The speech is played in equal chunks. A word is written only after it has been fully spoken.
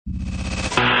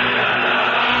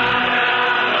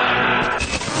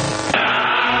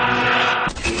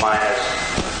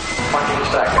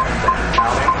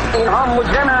اینها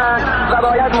مجرمند و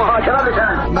باید محاکمه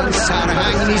بشن. من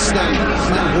سرهنگ نیستم،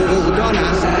 من حقوقدان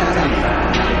هستم.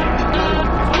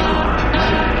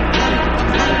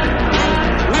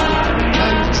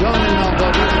 من جان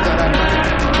ناقابلی دارم،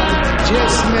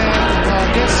 جسم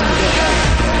ناقصی دارم.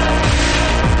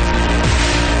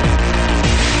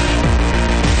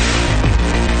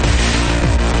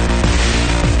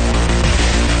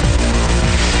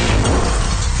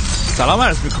 سلام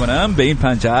عرض میکنم به این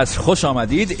پنجه عصر، خوش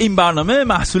آمدید. این برنامه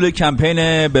محصول کمپین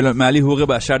المللی حقوق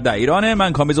بشر در ایرانه.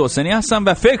 من کامبیز حسینی هستم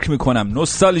و فکر میکنم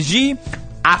نوستالژی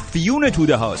افیون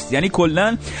توده هاست. یعنی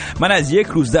کلن من از یک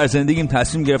روز در زندگیم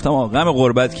تصمیم گرفتم غم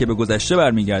غربت که به گذشته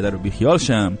برمیگرده رو بیخیال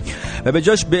شم و به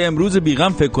جاش به امروز بیغم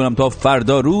فکر کنم تا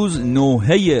فردا روز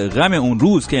نوحه غم اون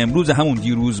روز که امروز همون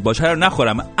دیروز باشه رو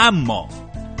نخورم. اما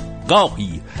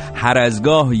گاهی هر از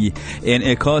گاهی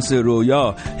انعکاس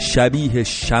رویا شبیه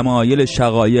شمایل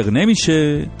شقایق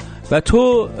نمیشه و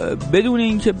تو بدون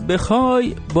اینکه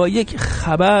بخوای با یک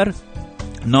خبر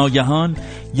ناگهان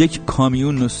یک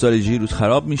کامیون نوستالژی روز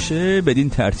خراب میشه. بدین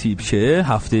ترتیب که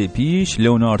هفته پیش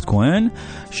لئونارد کوهن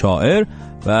شاعر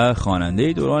و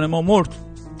خواننده دوران ما مرد،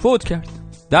 فوت کرد،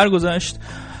 درگذشت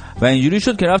و اینجوری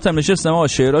شد که رفتم نشستم و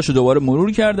شعراشو دوباره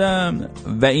مرور کردم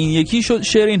و این یکی شد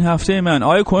شعر این هفته من.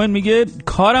 آقای کوهن میگه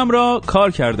کارم را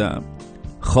کار کردم،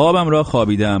 خوابم را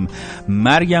خوابیدم،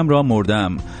 مرگم را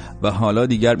مردم و حالا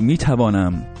دیگر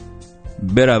میتوانم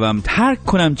بروم ترک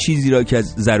کنم چیزی را که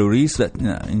ضروری است. و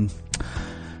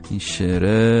این شعر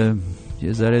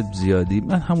یه ذره زیادی،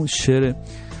 من همون شعر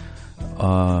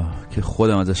که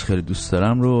خودم ازش خیلی دوست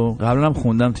دارم رو قبلا هم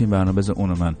خوندم تو این برنامه، بذار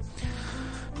اونو من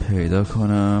پیدا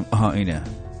کنم. اینه: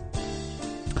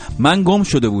 من گم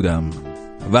شده بودم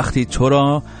وقتی تو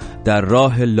را در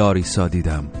راه لاریسا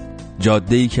دیدم،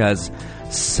 جاده‌ای که از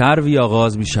سروی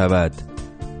آغاز می شود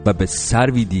و به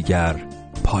سروی دیگر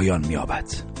پایان می یابد.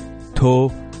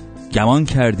 تو گمان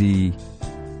کردی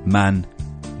من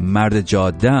مرد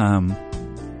جاده‌ام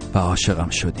و عاشقم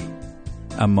شدی،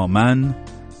 اما من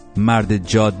مرد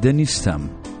جاده نیستم.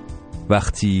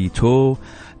 وقتی تو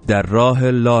در راه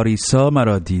لاریسا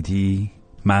مرا دیدی،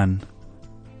 من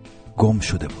گم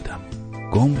شده بودم.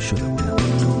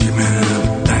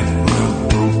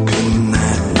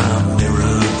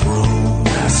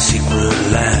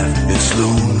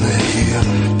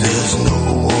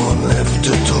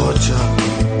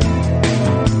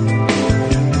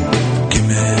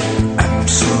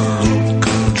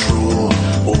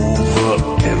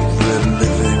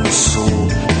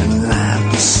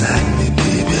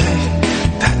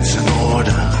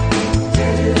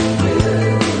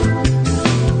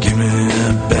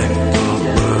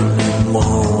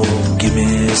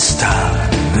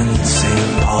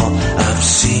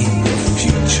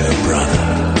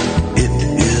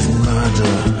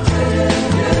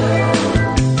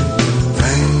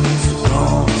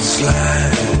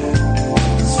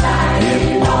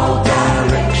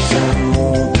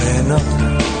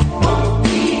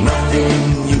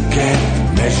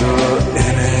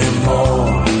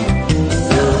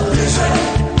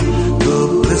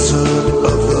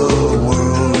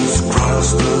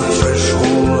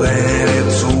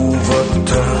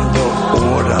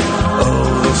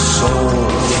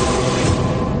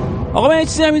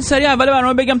 همین سریع اول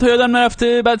برنامه بگم تا یادم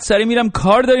نرفته، بعد سریع میرم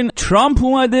کار دارین. ترامپ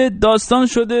اومده، داستان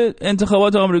شده،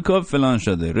 انتخابات آمریکا فلان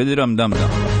شده، ردیرم دم.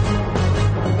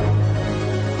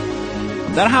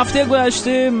 در هفته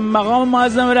گذشته مقام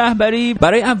معظم رهبری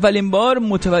برای اولین بار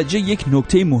متوجه یک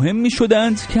نکته مهم می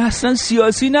شدند که اصلا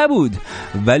سیاسی نبود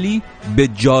ولی به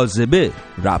جاذبه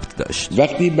ربط داشت.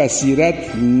 وقتی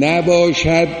بصیرت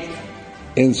نباشد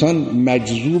انسان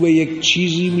مجذوب یک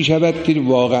چیزی می شود که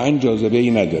واقعا جاذبه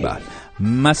ای نداره.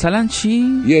 مثلا چی؟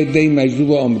 یه عده‌ای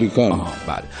مجذوب آمریکان.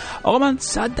 بله آقا، من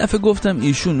 100 دفعه گفتم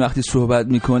ایشون وقتی صحبت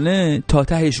میکنه تا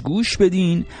تهش گوش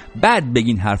بدین، بعد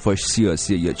بگین حرفاش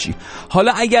سیاسیه یا چی.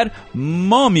 حالا اگر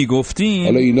ما میگفتیم،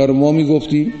 حالا اینا رو ما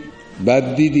میگفتیم،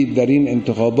 بعد دیدید در این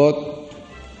انتخابات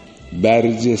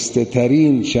برجسته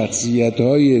ترین شخصیت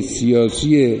های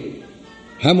سیاسی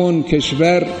همون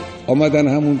کشور آمدن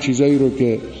همون چیزایی رو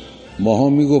که ماها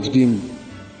میگفتیم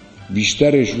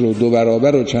بیشترش رو، 2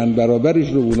 برابر و چند برابرش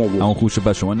رو اونا گفتن. اما خوبه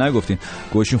بعد شما نگفتین،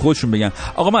 گوشین خودشون بگن.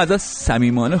 آقا من ازت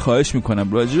صمیمانه خواهش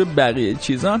میکنم راجع به بقیه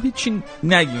چیزا هم هیچی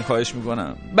نگین، خواهش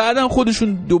میکنم. بعدن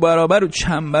خودشون 2 برابر و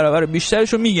چند برابر و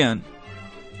بیشترش رو میگن،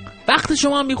 وقت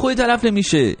شما هم بیخودی تلف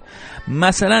نمیشه.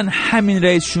 مثلا همین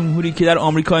رئیس جمهوری که در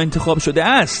آمریکا انتخاب شده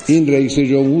است، این رئیس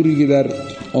جمهوری که در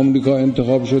آمریکا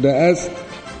انتخاب شده است،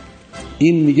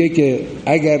 این میگه که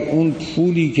اگر اون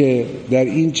پولی که در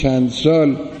این چند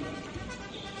سال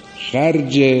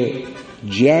خرج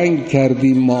جنگ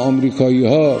کردیم ما آمریکایی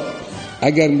ها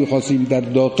اگر میخواستیم در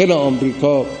داخل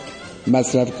آمریکا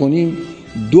مصرف کنیم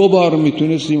 2 بار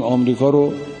میتونستیم آمریکا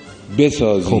رو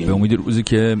بسازیم. خب به امید روزی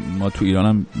که ما تو ایران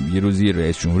هم یه روزی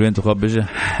رئیس جمهوری انتخاب بشه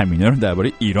همینا رو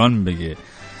درباره ایران بگه،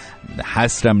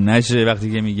 حسرم نشه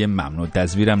وقتی که میگه ممنوع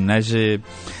تصویرم نشه،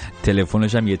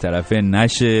 تلفنش هم یه طرفه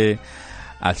نشه،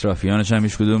 اطرافیانش هم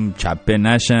هیچ کدوم چپه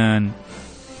نشن،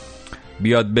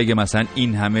 بیاد بگه مثلا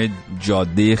این همه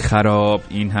جاده خراب،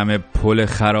 این همه پل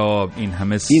خراب، این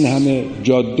همه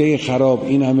جاده خراب،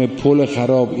 این همه پل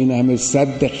خراب، این همه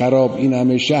سد خراب، این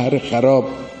همه شهر خراب،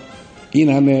 این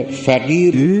همه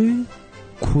فقیر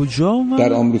کجا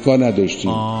در آمریکا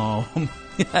نداشتیم.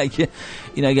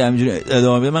 این اگه همینجوری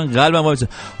ادامه بده من قلبم وایسه.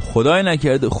 خدای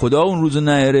نکرده خدا اون روز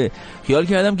نهره خیال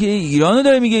کردم که ایرانو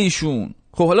داره میگه ایشون.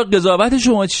 خب حالا قضاوت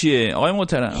شما چیه آقای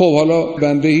محترم؟ خب حالا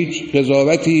بنده هیچ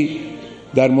قضاوتی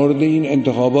در مورد این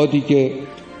انتخاباتی که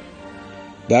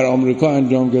در آمریکا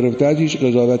انجام گرفته از هیچ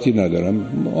قضاوتی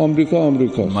ندارم. آمریکا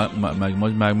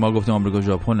ما گفتیم آمریکا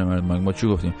ژاپن، ما چی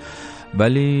گفتیم؟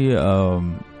 ولی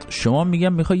شما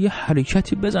میگم میخوای یه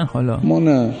حرکتی بزن. حالا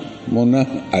ما نه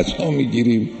عصا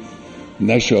میگیریم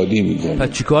نه شادی میکنیم.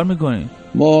 پس چی کار میکنیم؟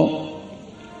 ما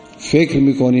فکر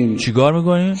میکنیم. چی کار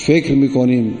میکنیم؟ فکر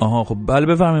میکنیم. آها خب بله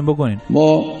بفرمایید بکنیم.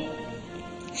 ما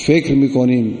فکر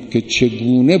میکنیم که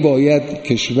چگونه باید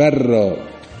کشور را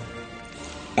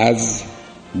از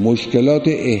مشکلات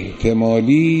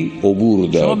احتمالی عبور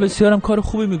داد. شما بسیارم کار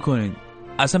خوبی میکنید.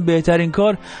 اصلا بهترین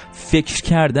کار فکر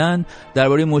کردن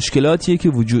درباره مشکلاتیه که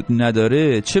وجود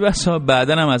نداره، چه بسا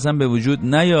بعدن هم اصلا به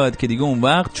وجود نیاد که دیگه اون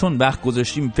وقت چون وقت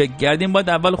گذاشتیم فکر کردیم باید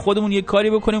اول خودمون یه کاری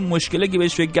بکنیم مشکلی که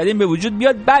بهش فکر کردیم به وجود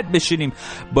بیاد، بعد بشینیم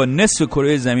با نصف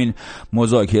کره زمین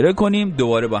مذاکره کنیم،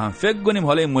 دوباره با هم فکر کنیم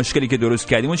حالا این مشکلی که درست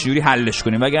کردیم و چجوری حلش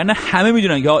کنیم. وگرنه همه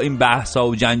میدونن که این بحث‌ها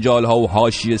و جنجال‌ها و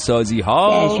حاشیه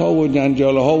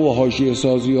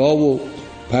سازی‌ها و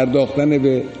پرداختن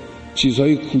به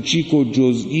چیزهای کوچیک و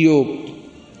جزئی و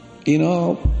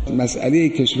اینا مسئله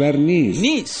کشور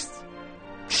نیست.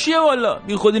 چیه والا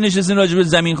بی خودی نشستین راجع به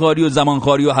زمین خواری و زمان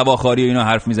خواری و هوا خواری و اینا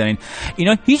حرف میزنین.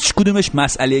 اینا هیچ کدومش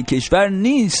مسئله کشور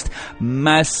نیست.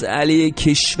 مسئله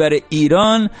کشور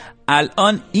ایران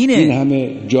الان اینه. این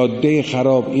همه جاده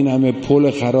خراب، این همه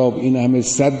پل خراب، این همه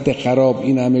سد خراب،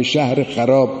 این همه شهر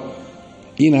خراب،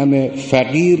 این همه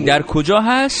فقیر در کجا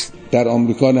هست؟ در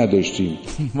آمریکا نداشتیم.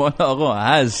 والا آقا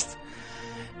هست.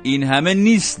 این همه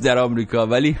نیست در آمریکا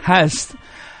ولی هست.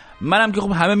 منم که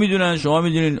خب همه میدونن، شما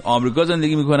میدونین آمریکا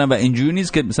زندگی میکنم و اینجوری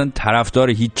نیست که مثلا طرفدار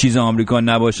هیچ چیز آمریکا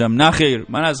نباشم. نه خیر،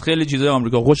 من از خیلی چیزای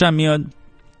آمریکا خوشم میاد،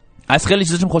 از خیلی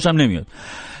چیزاشم خوشم نمیاد.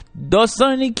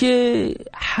 داستانی که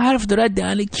حرف داره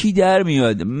دهن کی در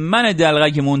میاد. من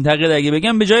دلغک منتقد اگه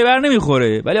بگم به جای بر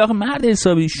نمیخوره، ولی آخه مرد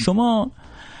حسابی شما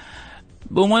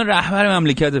به عنوان رهبر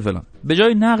مملکت فلان به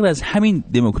جای نقد از همین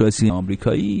دموکراسی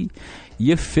آمریکایی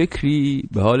یه فکری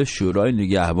به حال شورای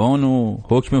نگهبان و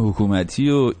حکم حکومتی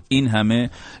و این همه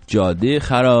جاده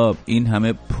خراب، این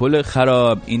همه پل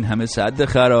خراب، این همه سد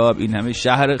خراب، این همه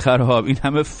شهر خراب، این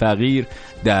همه فقیر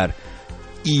در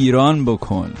ایران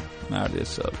بکن مرد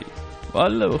حسابی.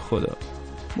 والله به خدا،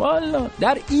 والله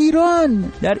در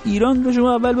ایران رو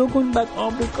شما اول بکن بعد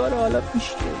آمریکا رو حالا پیش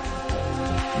کن.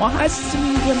 ما هستیم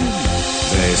اینجا.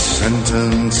 They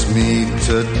sentenced me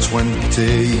to 20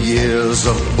 years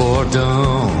of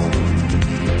boredom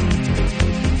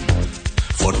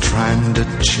for trying to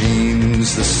change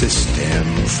the system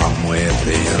from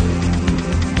within.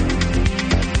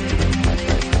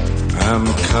 I'm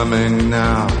coming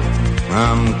now,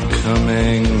 I'm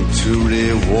coming to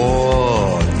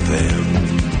reward them.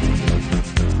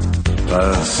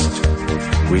 First,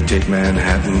 we take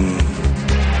Manhattan,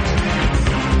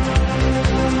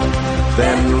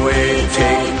 then we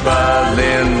take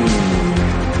Berlin.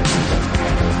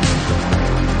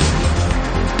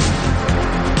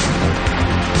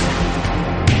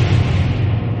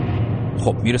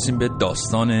 خب میرسیم به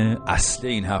داستان اصلی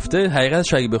این هفته.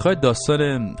 حقیقتش اگه بخواید داستان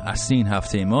اصلی این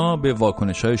هفته ما به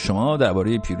واکنش‌های شما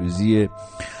درباره پیروزی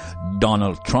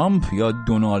دونالد ترامپ یا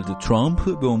دونالد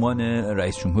ترامپ به عنوان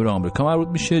رئیس جمهور آمریکا مربوط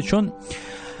میشه، چون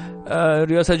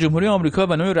ریاست جمهوری آمریکا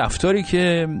و نوع رفتاری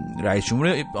که رئیس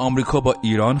جمهور آمریکا با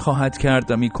ایران خواهد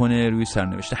کرد و میکنه روی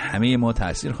سرنوشت همه ما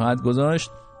تأثیر خواهد گذاشت.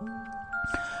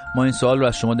 ما این سوال رو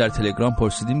از شما در تلگرام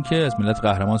پرسیدیم که از ملت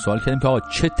قهرمان سوال کردیم که آقا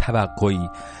چه توقعی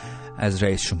از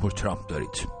رئیس جمهور ترامپ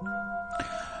دارید.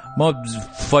 ما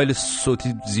فایل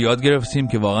صوتی زیاد گرفتیم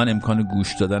که واقعا امکان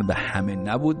گوش دادن به همه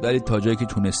نبود، ولی تا جایی که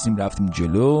تونستیم رفتیم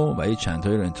جلو و یه چند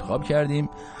تایی رو انتخاب کردیم.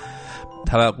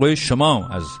 توقع شما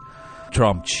از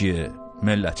ترامپ چیه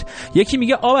ملت؟ یکی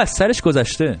میگه آب از سرش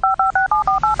گذشته.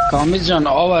 کامبیز جان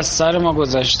آب از سر ما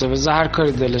گذشته، بذار هر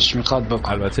کاری دلش میخواد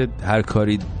بکنه. البته هر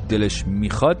کاری دلش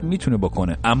میخواد میتونه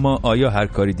بکنه، اما آیا هر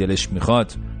کاری دلش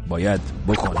میخواد باید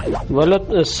بکنه؟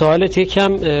 والا سوالت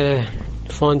یکم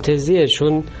فانتزیه،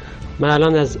 چون من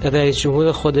الان از رئیس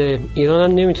جمهور خود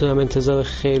ایران هم نمیتونم انتظار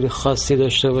خیلی خاصی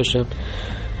داشته باشم،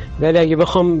 ولی اگه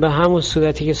بخوام به همون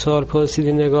صورتی که سوال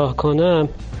پرسیدی نگاه کنم،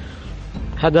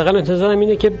 حداقل انتظارم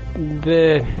اینه که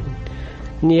به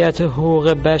نیت حقوق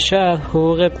بشر،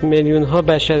 حقوق میلیون ها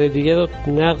بشر دیگه رو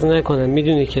نقض نکنن.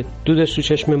 میدونی که دودش تو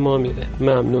چشم ما میره.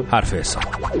 ممنون. حرف حساب.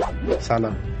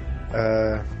 سلام.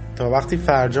 تا وقتی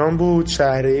فرجام بود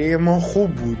شهریه ما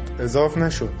خوب بود، اضاف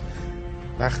نشد.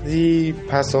 وقتی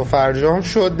پسا فرجام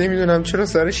شد نمیدونم چرا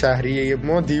سر شهریه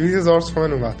ما 200,000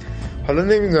 تومان اومد. حالا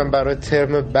نمیدونم برای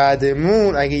ترم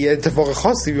بعدمون اگه یه اتفاق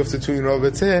خاصی بیفته تو این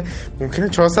رابطه ممکنه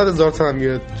 400,000 تومان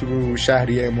بیاد تو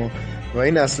شهریه ما و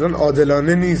این اصلا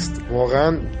عادلانه نیست،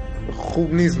 واقعا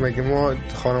خوب نیست. مگه ما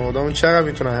خانواده‌مون چقدر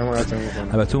میتونن حمایت کنن؟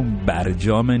 البته اون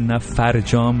برجام نه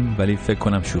فرجام، ولی فکر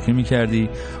کنم شوخی میکردی.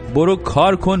 برو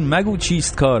کار کن، مگو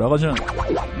چیست کار. آقا جان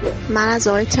من از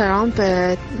آقای ترامپ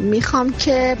میخوام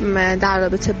که در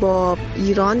رابطه با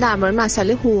ایران درباره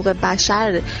مسئله حقوق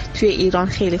بشر توی ایران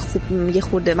خیلی خوب یه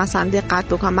خورده مثلا دقت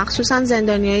بکنم، مخصوصا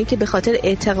زندانیایی که به خاطر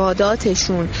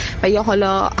اعتقاداتشون و یا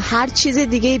حالا هر چیز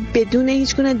دیگه بدون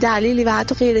هیچ گونه دلیلی و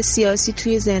حتی غیر سیاسی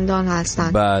توی زندان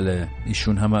هستن. بله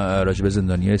ایشون هم راجع به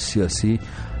زندانیای سیاسی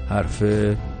حرف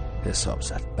حساب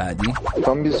زد. بعدی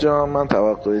کامبیز جان، من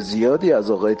توقع زیادی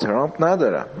از آقای ترامپ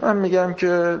ندارم. من میگم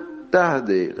که 10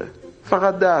 دقیقه،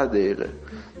 فقط 10 دقیقه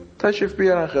تشریف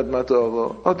بیارن خدمت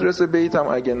آقا. آدرس بیتم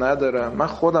اگه ندارن من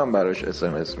خودم براش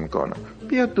SMS میکنم،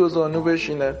 بیاد دو زانو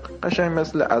بشینه قشنگ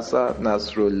مثل اسد،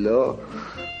 نصرالله،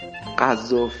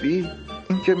 قذافی،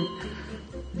 این که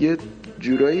یه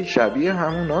جورایی شبیه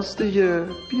هموناست دیگه.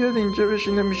 بیاد اینجا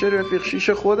بشینه، میشه رفیق شیش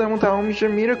خودمون، تمام میشه،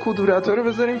 میره کدورتا رو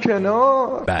بذاریم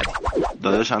کنار. بعد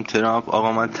داداشم ترامپ،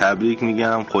 آقا من تبریک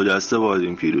میگم، خجسته باد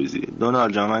این پیروزی.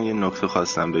 دونالد جان من یه نکته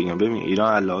خواستم بگم. ببین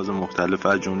ایران علاوه مختلف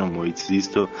از جمله محیط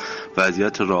زیست و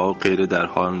وضعیت راه و غیره در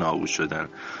حال نابود شدن.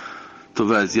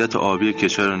 تو وضعیت آبی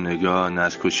کشور رو نگاه،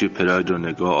 نسل‌کشی پراید رو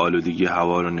نگاه، آلودگی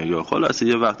هوا رو نگاه. خلاصه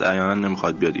یه وقت عیانا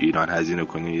نمیخواد بیاد ایران هزینه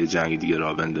کنی یه جنگ دیگه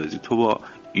راه بندازی. تو با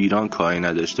ایران کاری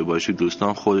نداشته باشی،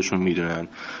 دوستان خودشون میدونن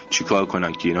چیکار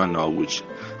کنن که ایران نابود شه.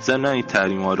 ضمن این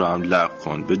تحریما رو هم لغو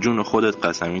کن. به جون خودت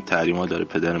قسم، این تحریما داره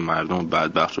پدر مردم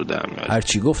بدبخت رو در میاره. هر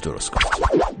چی گفت درست کن.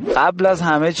 قبل از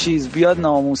همه چیز بیاد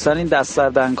ناموسن این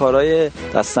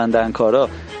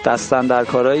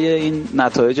دست‌اندرکارای این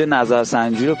نتایج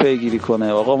نظرسنجی رو پیگیری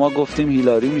کنه. آقا ما گفتیم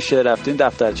هیلاری میشه، رفتیم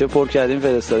دفترچه پر کردیم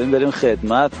فرستادیم بریم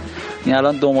خدمت. این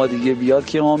الان 2 ماه دیگه بیاد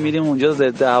که ما میریم اونجا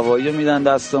ضد هوایی رو میدن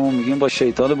دستمون، میگیم با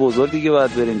شیطان بزرگ دیگه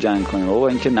باید بریم جنگ کنیم. بابا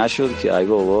این که نشد که. ای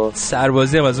بابا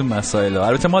سربازی هم از اون مسائل.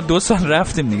 البته ما 2 سال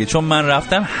رفتیم دیگه، چون من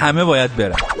رفتم همه باید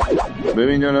برن.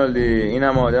 ببین دونالدی، این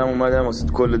هم آدم اومدن واسه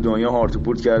کل دنیا هارت و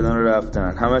پورت کردن و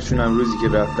رفتن. همشون هم روزی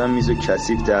که رفتن میز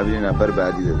کثیف تحویل نفر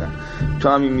بعدی دادن. تو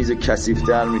هم این میز کثیف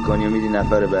تر میکنی و میدی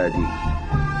نفر بعدی.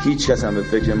 هیچ کس هم به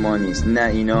فکر ما نیست، نه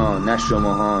اینا، نه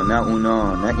شماها، نه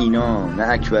اونا، نه اینا، نه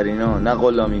اکبرینا، نه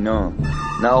غلامینا،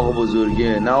 نه آقا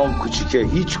بزرگه، نه آقا کوچیکه،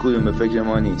 هیچ کدوم به فکر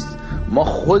ما نیست. ما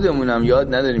خودمونم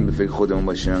یاد نداریم به فکر خودمون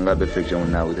باشیم، انقدر به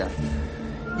فکرمون نبودن.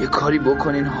 یه کاری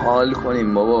بکنین حال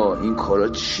کنیم بابا، این کارا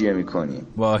چیه میکنیم؟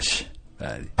 باش.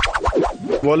 بعدی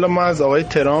والا ما از آقای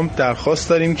ترامپ درخواست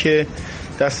داریم که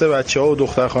دست بچه‌ها و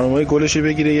دختر خانم‌های گلشو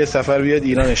بگیره یه سفر بیاد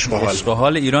ایران.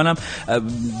 اشغال ایران هم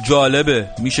جالبه،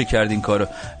 میشه کرد این کارو.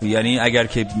 یعنی اگر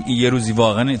که یه روزی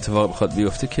واقعا اتفاق بخواد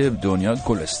بیفته که دنیا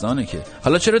گلستانه. که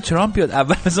حالا چرا ترامپ بیاد؟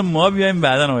 اول مثلا ما بیایم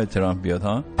بعدن آقای ترامپ بیاد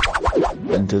ها.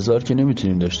 انتظار که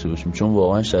نمیتونیم داشته باشیم، چون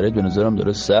واقعا شرایط به نظرم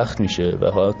داره سخت میشه و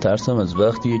حالا ترسم از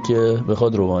وقتیه که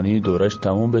بخواد روحانی دورش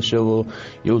تموم بشه و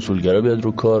یه اصولگرا بیاد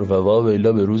رو کار و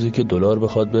واویلا به روزی که دلار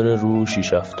بخواد بره رو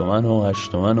 6-7 تومن و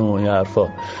 8 تومن و این حرفا.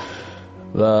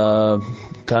 و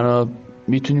تنها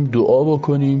میتونیم دعا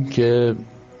بکنیم که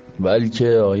بلکه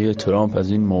آقای ترامپ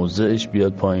از این موضعش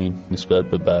بیاد پایین نسبت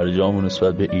به برجام و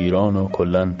نسبت به ایران و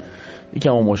کلا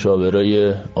یکم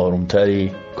مشاورای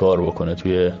آرومتری کار بکنه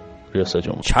توی ریاست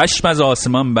جمهوری. چشم از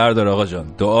آسمان بردار آقا جان،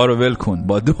 دعا رو ول کن،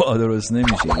 با دعا درست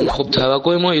نمیشه. خب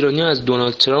توقع ما ایرانی از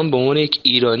دونالد ترامپ به عنوان یک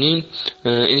ایرانی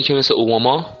اینی که مثل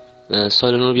اوباما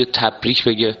سال نو بیاد تبریک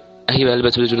بگه، اگه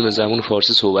البته بدون به زبان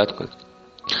فارسی صحبت کنه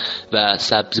و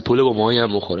سبزی پلو با ماهی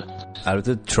هم بخوره.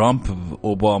 البته ترامپ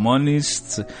اوباما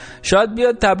نیست، شاید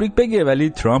بیاد تبریک بگه ولی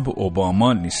ترامپ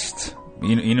اوباما نیست.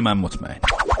 این من مطمئن.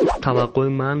 توقع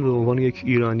من به عنوان یک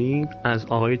ایرانی از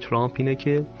آقای ترامپ اینه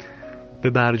که به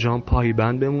برجام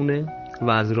پایبند بمونه و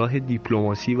از راه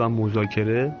دیپلماسی و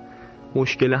مذاکره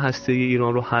مشکل هسته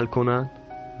ایران رو حل کنن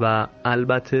و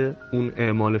البته اون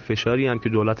اعمال فشاری هم که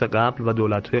دولت قبل و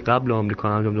دولت‌های قبل آمریکا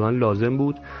انجام دادن لازم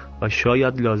بود و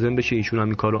شاید لازم بشه ایشون هم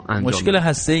این کارو انجام مشکل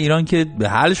هسته ایران که به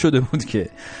حل شده بود، که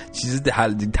چیزی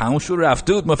تموم شد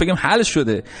رفته بود، ما فکریم حل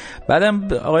شده. بعدم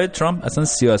آقای ترامپ اصلا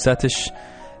سیاستش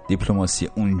دیپلماسی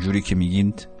اونجوری که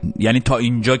میگین، یعنی تا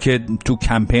اینجا که تو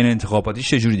کمپین انتخاباتی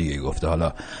چه جوری دیگه گفته،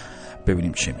 حالا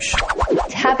ببینیم چه میشه.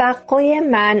 توقع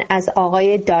من از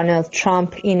آقای دونالد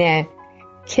ترامپ اینه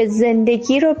که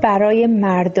زندگی رو برای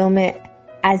مردم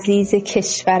عزیز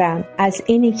کشورم از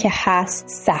اینی که هست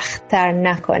سخت‌تر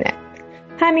نکنه.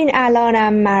 همین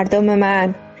الانم مردم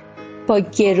من با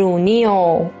گرونی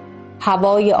و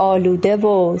هوای آلوده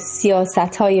و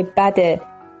سیاست‌های بد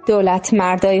دولت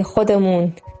مردای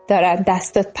خودمون دارن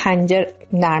دست و پنجه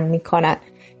نرم میکنن.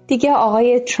 دیگه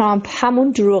آقای ترامپ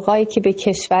همون دروغایی که به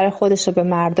کشور خودش و به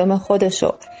مردم خودش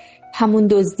و همون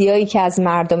دزدیایی که از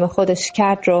مردم خودش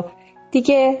کرد رو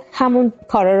دیگه همون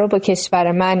کارا رو با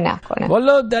کشور من نکنه.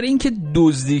 والا در این که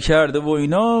دزدی کرده و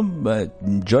اینا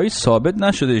جایی ثابت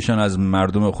نشده ایشان از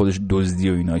مردم خودش دزدی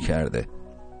و اینا کرده.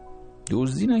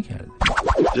 دزدی نکرده.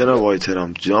 جناب آقای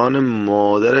ترامپ، جان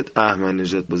مادرت احمدی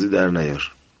نژاد بازی در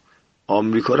نیار.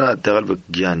 آمریکا رو حداقل به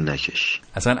گن نکش.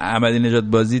 اصلا احمدی نژاد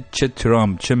بازی چه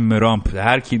ترامپ چه مرامپ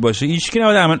هر کی باشه هیچ کی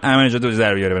نباید احمدی نژاد بازی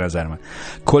در بیاره. به نظر من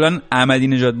کلا احمدی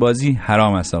نژاد بازی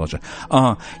حرام است آقا جان.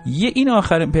 یه این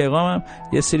آخرین پیغامم،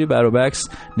 یه سری بروبکس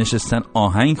نشستن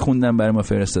آهنگ خوندن برای ما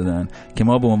فرستادن که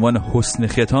ما به عنوان حسن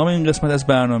ختام این قسمت از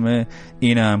برنامه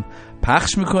اینم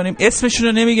پخش میکنیم. اسمشون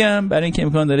رو نمیگم برای اینکه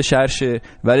امکان داره شرشه،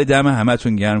 ولی دم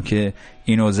همتون گرم که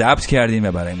اینو ضبط کردیم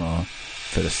و برای ما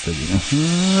فرستادیم.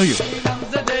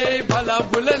 بالا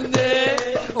بلنده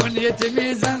اون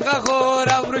یتیمی زنگ خور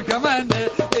ابرو کمنده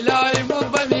الهی مو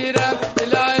بمیرم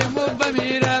الهی مو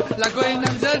بمیرم لگوی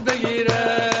نمزد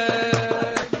بگیرم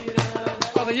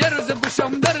آقا یه روز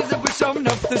بشم در روز بشم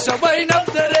نفت شبای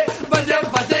نفتره بجم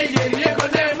پته گریه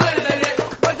کنه مردره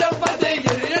بجم پته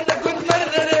گریه نکن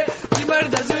مردره تی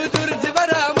مرد از دور تی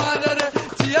برا مادره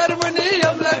تیار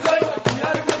منیم لگوی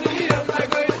تیار منیم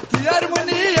لگوی تیار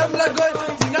منیم لگوی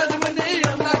تیار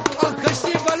منیم لگوی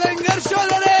کشتی بلنگر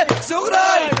شدره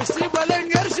سوگرای کشتی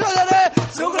بلنگر شدره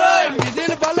سوگرای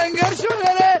میدیل بلنگر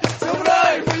شدره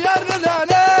سوگرای بیار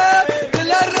نداره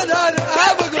بیار نداره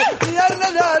بگو بیار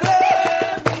نداره.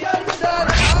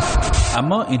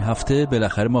 اما این هفته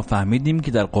بالاخره ما فهمیدیم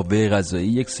که در قوه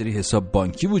قضاییه یک سری حساب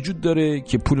بانکی وجود داره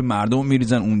که پول مردم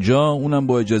میریزن اونجا، اونم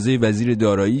با اجازه وزیر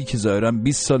دارایی که ظاهرا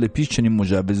 20 سال پیش چنین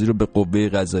مجوزی رو به قوه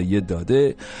قضاییه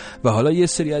داده و حالا یه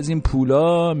سری از این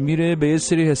پولا میره به یه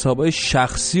سری حسابای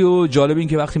شخصی. و جالب این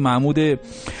که وقتی محمود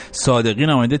صادقی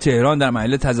نماینده تهران در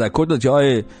محل تذکر داد که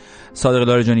آقای صادق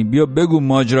لاریجانی بیا بگو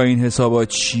ماجرای این حسابات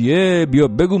چیه، بیا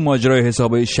بگو ماجرای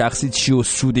حسابای شخصی چیه و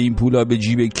سود این پولا به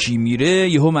جیب کی میره،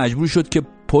 یهو مجبور شد که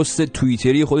پست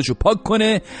توییتری خودش رو پاک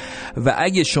کنه. و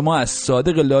اگه شما از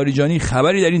صادق لاریجانی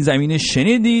خبری در این زمینه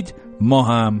شنیدید، ما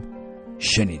هم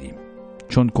شنیدیم،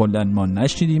 چون کلا ما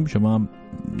نشنیدیم شما هم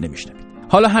نمیشنوید.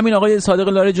 حالا همین آقای صادق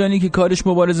لاریجانی که کارش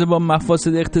مبارزه با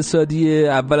مفاسد اقتصادی،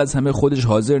 اول از همه خودش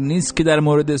حاضر نیست که در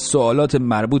مورد سوالات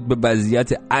مربوط به وضعیت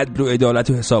عدل و عدالت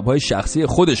و حسابهای شخصی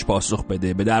خودش پاسخ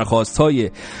بده. به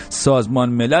درخواست‌های سازمان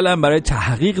ملل هم برای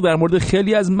تحقیق در مورد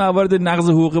خیلی از موارد نقض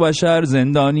حقوق بشر،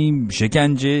 زندانی،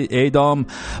 شکنجه، اعدام،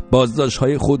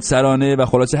 بازداشت‌های خودسرانه و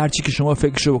خلاصه هر چی که شما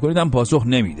فکرشو بکنید هم پاسخ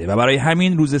نمیده. و برای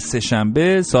همین روز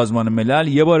سه‌شنبه سازمان ملل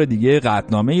یه بار دیگه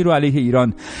قطعنامه‌ای رو علیه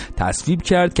ایران تصویب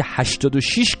کرد که 86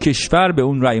 کشور به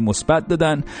اون رأی مثبت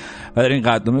دادن و در این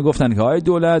قطعنامه گفتن که آقای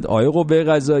دولت، آقای قوه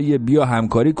قضاییه، بیا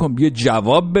همکاری کن، بیا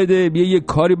جواب بده، بیا یه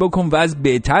کاری بکن وضع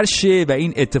بهتر شه و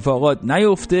این اتفاقات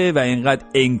نیفته و اینقدر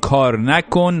انکار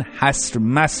نکن، حصر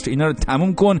مصر اینا رو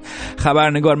تموم کن،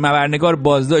 خبرنگار مبرنگار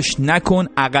بازداشت نکن،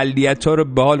 اقلیت‌ها رو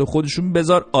به حال خودشون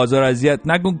بذار، آزار اذیت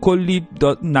نکن، کلی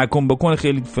نکن بکن،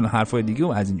 خیلی حرفای دیگه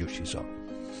و از این جور چیزا.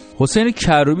 حسینی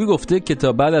کروبی گفته که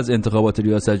تا بعد از انتخابات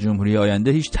ریاست جمهوری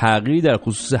آینده هیچ تغییری در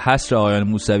خصوص حصر آقایان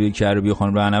موسوی کروبی و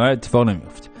خانم رهنورد اتفاق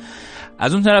نمیفته.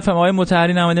 از اون طرف هم آقای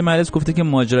مطهری نماینده مجلس گفته که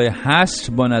ماجرای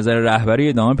حصر با نظر رهبری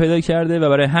ادامه پیدا کرده و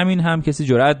برای همین هم کسی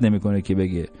جرئت نمیکنه که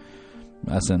بگه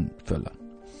اصلا فلان.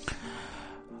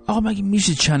 آقا مگه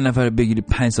میشه چند نفر بگیری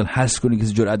 5 سال حبس کنی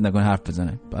کسی جرئت نکنه حرف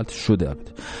بزنه؟ البته شده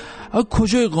البته. آقا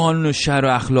کجای قانون و شرع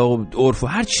و اخلاق و عرف و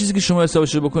هر چیزی که شما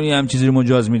حسابش بکنی هم چیزی رو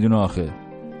مجاز میدونه آخه.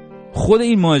 خود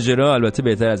این ماجرا البته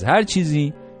بهتر از هر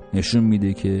چیزی نشون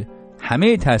میده که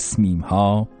همه تصمیم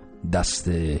ها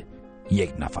دست یک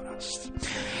نفر است.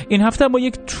 این هفته با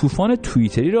یک طوفان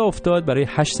توییتری را افتاد برای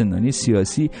 8 زندانی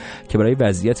سیاسی که برای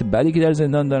وضعیت بدی که در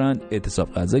زندان دارند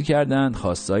اعتصاب غذا کردند.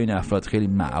 خواسته های این افراد خیلی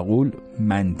معقول،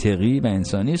 منطقی و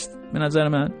انسانی است به نظر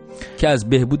من، که از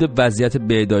بهبود وضعیت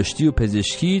بهداشتی و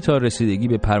پزشکی تا رسیدگی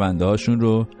به پرونده هاشون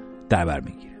رو در بر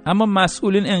میگیره. اما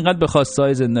مسئولین انقدر به خواسته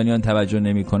های زندانیان توجه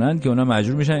نمی‌کنند که اونا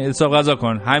مجبور میشن اعتصاب غذا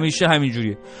کنن. همیشه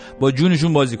همینجوریه، با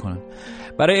جونشون بازی کنن.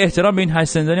 برای احترام به این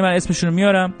 8 زندانی من اسمشون رو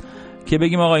میارم که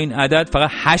بگیم آقا این عدد فقط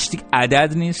 8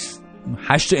 عدد نیست،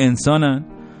 8 انسانن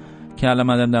که الان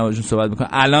من دارم دربارشون صحبت میکنم.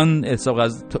 الان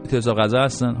اعتصاب غذا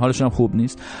هستن، حالشون هم خوب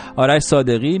نیست. آرش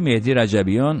صادقی، مهدی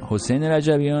رجبیان، حسین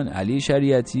رجبیان، علی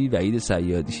شریعتی، وحید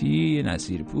سیادی،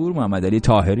 نصیرپور، محمد علی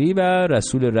طاهری و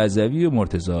رسول رضوی و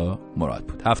مرتضی مراد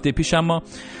بود. هفته پیش اما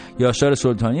یاشار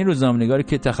سلطانی، روزنامه‌نگاری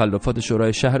که تخلفات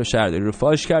شورای شهر و شهرداری رو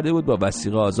فاش کرده بود، با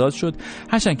وثیقه آزاد شد.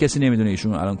 هرچند کسی نمیدونه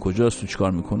ایشون الان کجاست و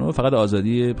چیکار میکنه، فقط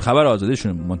خبر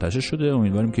آزادیشون منتشر شده.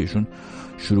 امیدواریم که ایشون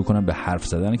شروع کنن به حرف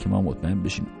زدن که ما مطمئن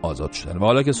بشیم آزاد شدن. و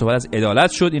حالا که صحبت از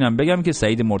عدالت شد، اینم بگم که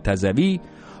سعید مرتضوی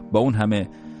با اون همه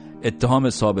اتهام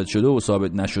ثابت شده و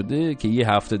ثابت نشده که یه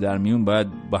هفته در میون باید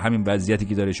با همین وضعیتی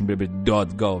که دارهشون بره به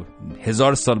دادگاه،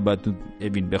 1000 سال بعد تو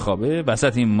اوین بخوابه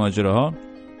وسط این ماجراها،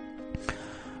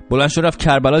 بلند شد رفت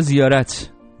کربلا زیارت.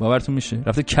 باورتون میشه؟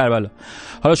 رفته کربلا.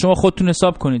 حالا شما خودتون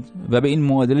حساب کنید و به این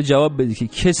معادله جواب بدید که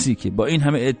کسی که با این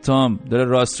همه اتهام داره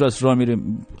راست راه میره،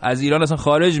 از ایران اصلا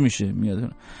خارج میشه،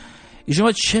 میاد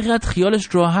شما چقدر خیالش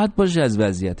راحت باشه از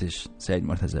وضعیتش سعید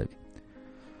مرتضوی.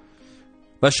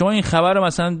 و شما این خبر رو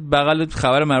مثلا بغل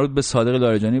خبر مربوط به صادق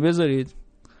لاریجانی بذارید،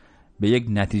 به یک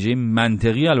نتیجه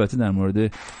منطقی البته در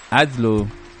مورد عدل و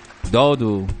داد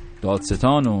و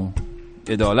دادستان و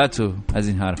عدالت و از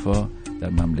این حرفا در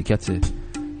مملکت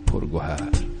پرگوهر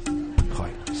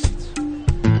خواهید رسید.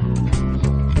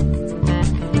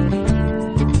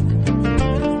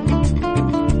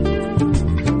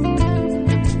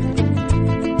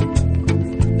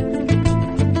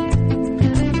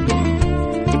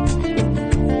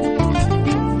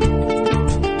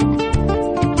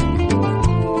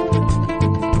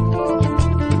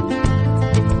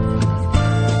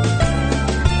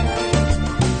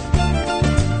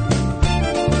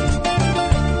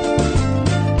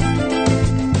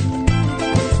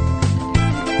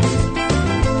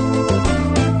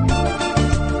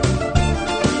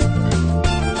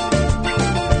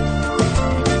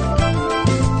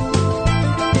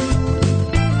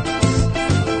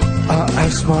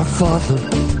 My father,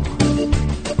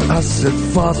 I said,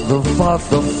 Father,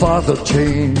 Father, Father,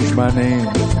 change my name.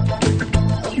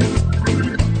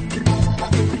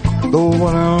 The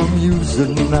one I'm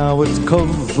using now, it's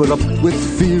covered up with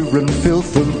fear and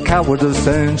filth and cowardice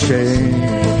and shame.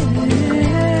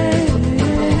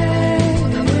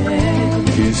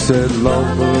 He said,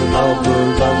 lover, lover,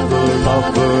 lover,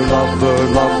 lover, lover,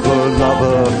 lover,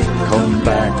 lover, come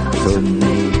back to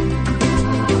me.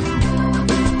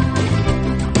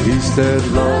 He said,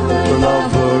 lover,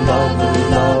 lover, lover,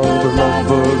 lover,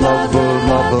 lover, lover,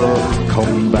 lover,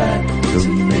 come back to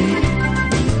me.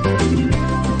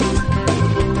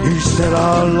 He said,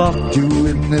 I'll lock you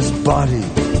in this body.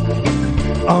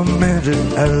 I meant it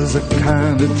as a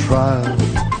kind of trial.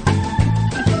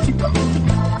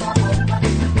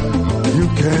 You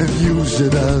can't use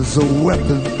it as a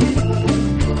weapon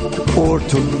or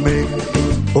to make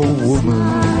a woman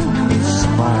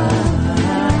smile.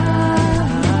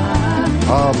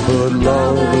 I put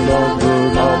lover, lover,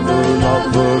 lover,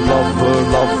 lover, lover,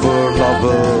 lover,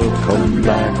 lover, come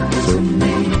back to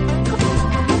me.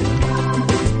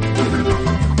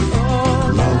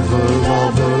 Lover,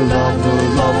 lover, lover,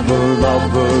 lover,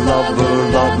 lover, lover,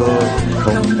 lover,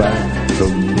 come back to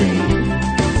me.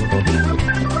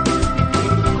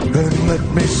 Then let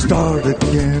me start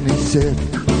again, he said.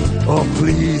 Oh,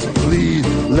 please, please,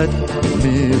 let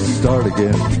me start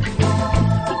again.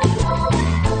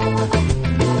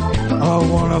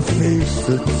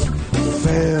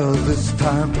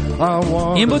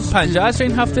 این بود 50 عصر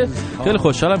این هفته. خیلی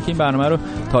خوشحالم که این برنامه رو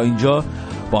تا اینجا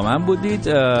با من بودید.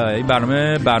 این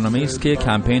برنامه است که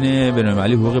کمپین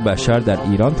المللی حقوق بشر در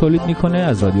ایران تولید میکنه،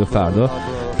 از رادیو فردا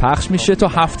پخش میشه. تا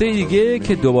هفته دیگه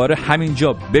که دوباره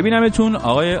همینجا ببینمتون.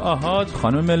 آقای آحاد،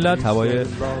 خانم ملت، هوای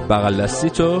بغل دستی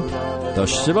تو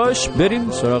داشته باش.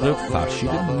 بریم سراغ فرشید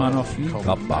منافی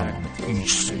و برنامه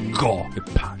ایستگاه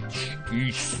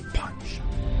 5.